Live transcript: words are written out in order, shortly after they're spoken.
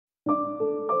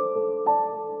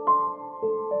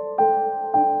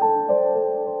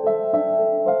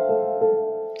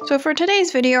So for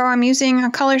today's video, I'm using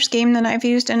a color scheme that I've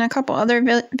used in a couple other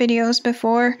videos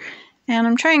before, and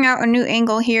I'm trying out a new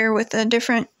angle here with a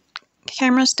different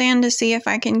camera stand to see if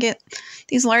I can get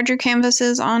these larger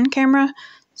canvases on camera.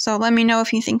 So let me know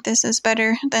if you think this is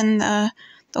better than the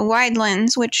wide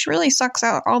lens, which really sucks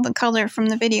out all the color from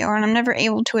the video, and I'm never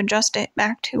able to adjust it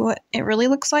back to what it really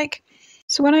looks like.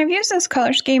 So when I've used this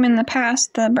color scheme in the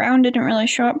past, the brown didn't really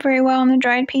show up very well in the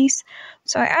dried piece.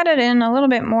 So I added in a little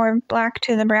bit more black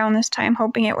to the brown this time,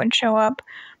 hoping it would show up.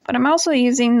 But I'm also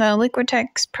using the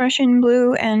Liquitex Prussian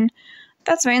blue, and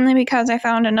that's mainly because I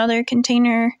found another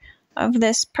container of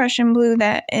this Prussian blue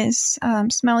that is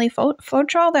smelly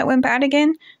Floetrol that went bad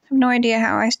again. I have no idea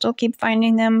how I still keep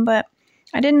finding them, but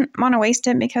I didn't want to waste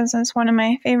it because it's one of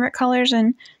my favorite colors,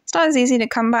 and it's not as easy to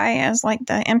come by as like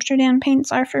the Amsterdam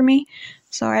paints are for me.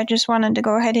 So I just wanted to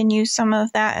go ahead and use some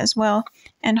of that as well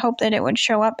and hope that it would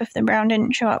show up if the brown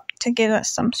didn't show up to give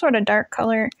us some sort of dark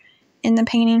color in the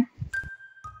painting.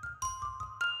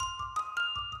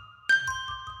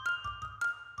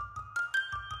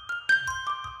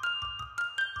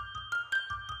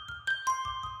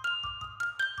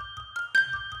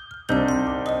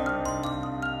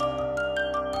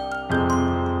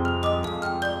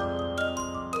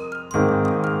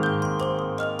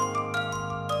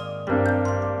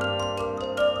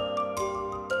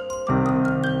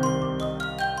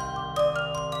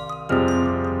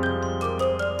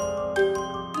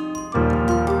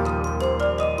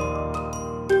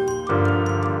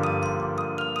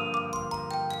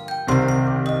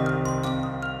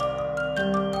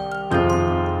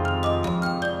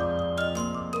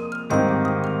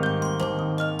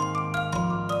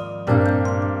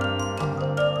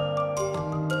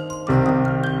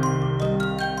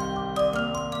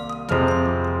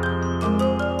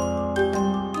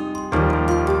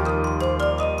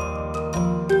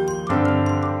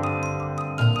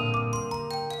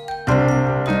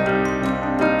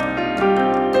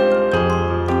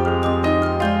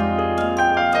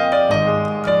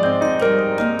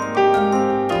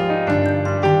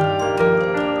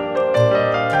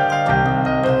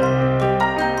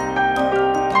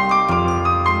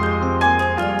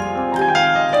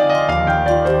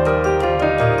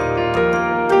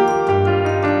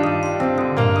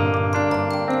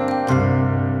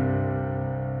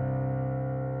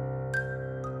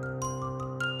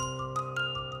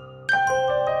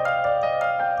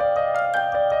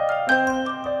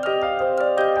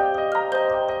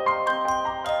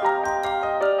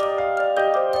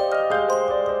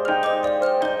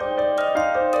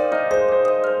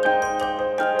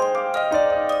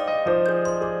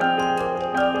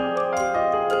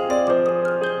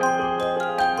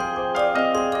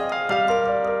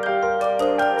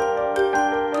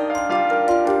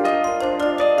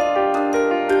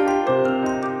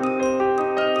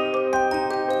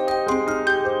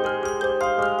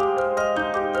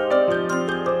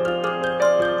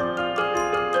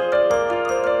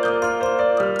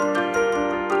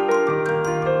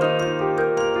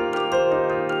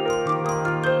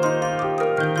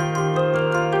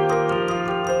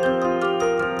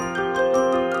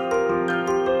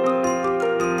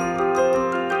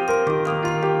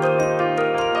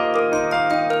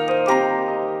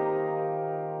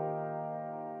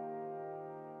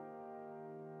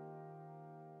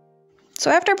 So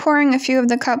after pouring a few of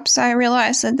the cups, I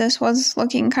realized that this was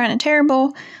looking kind of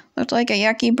terrible. Looked like a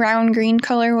yucky brown-green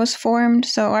color was formed,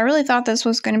 so I really thought this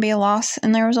was going to be a loss,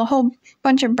 and there was a whole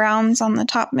bunch of browns on the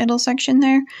top middle section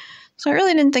there. So I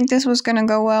really didn't think this was going to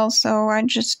go well, so I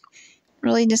just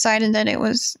really decided that it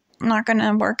was not going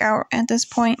to work out at this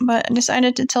point, but I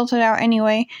decided to tilt it out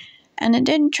anyway, and it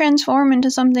did transform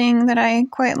into something that I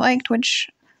quite liked,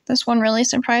 which this one really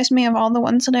surprised me of all the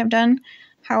ones that I've done,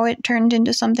 how it turned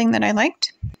into something that I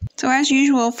liked. So as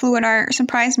usual, fluid art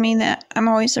surprised me that I'm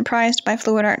always surprised by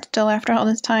fluid art still after all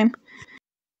this time.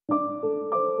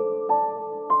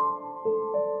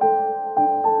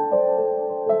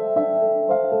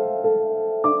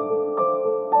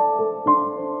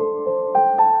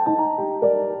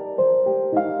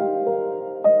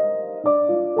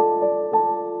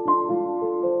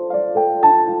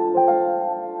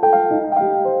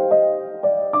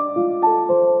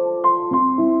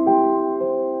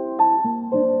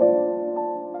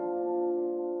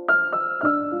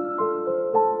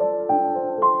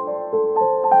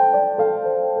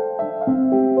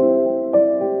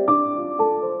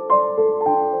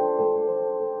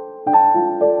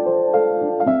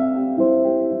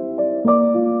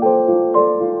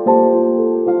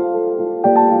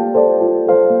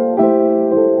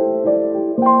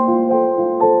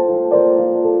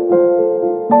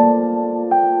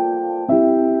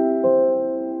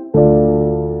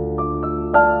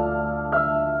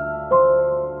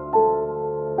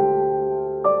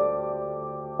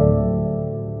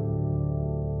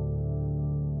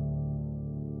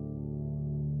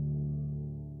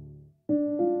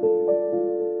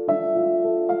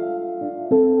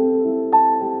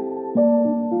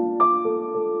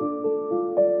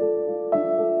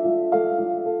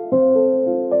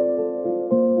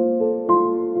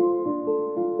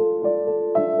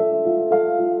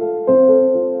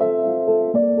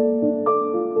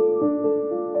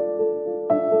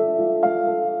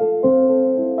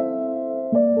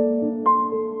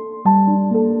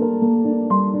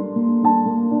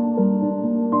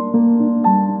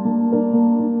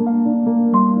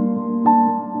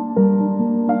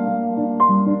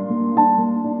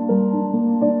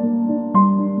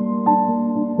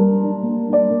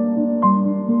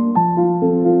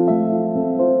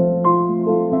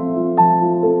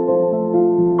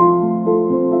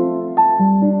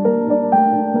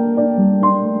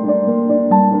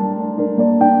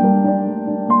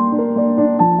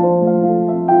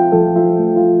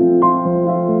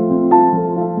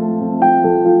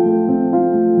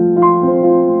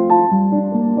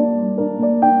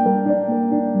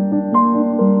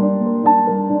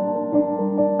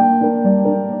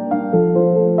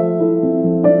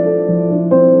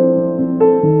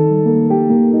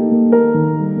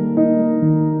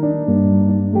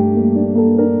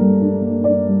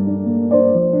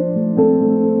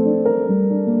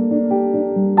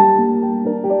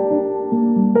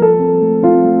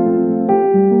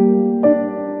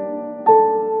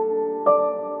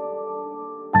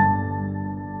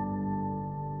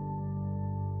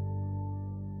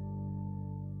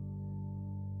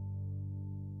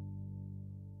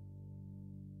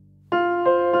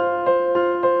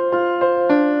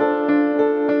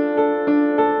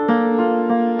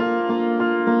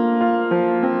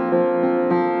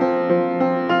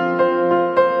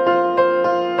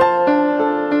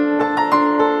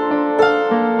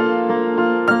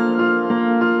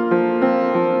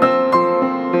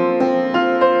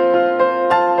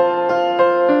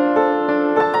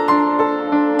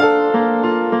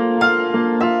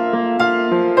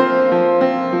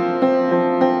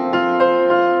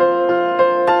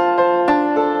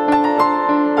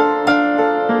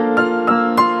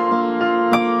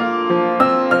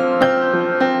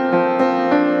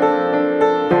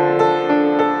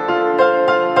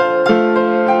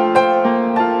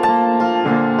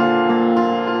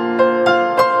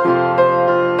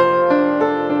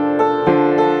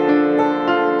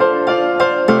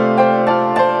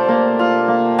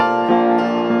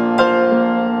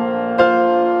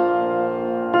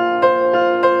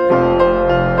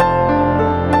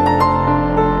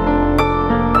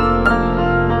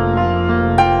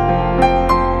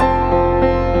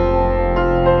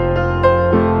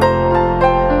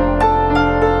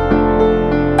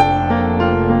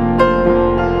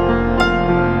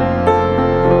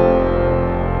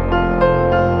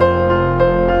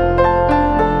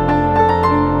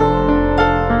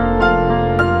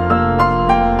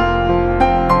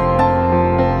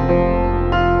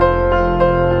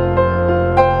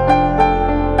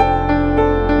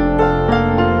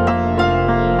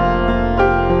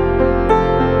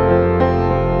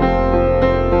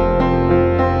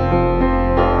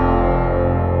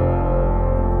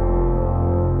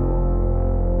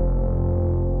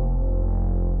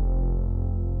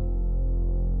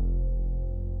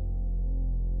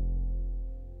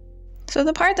 So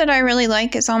the part that I really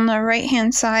like is on the right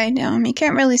hand side. You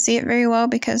can't really see it very well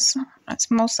because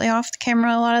it's mostly off the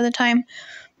camera a lot of the time,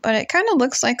 but it kind of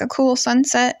looks like a cool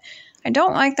sunset. I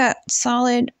don't like that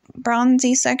solid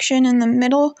bronzy section in the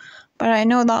middle, but I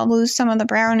know that I'll lose some of the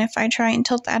brown if I try and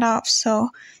tilt that off. So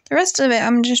the rest of it,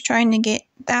 I'm just trying to get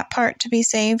that part to be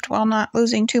saved while not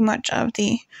losing too much of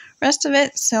the rest of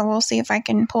it. So we'll see if I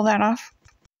can pull that off.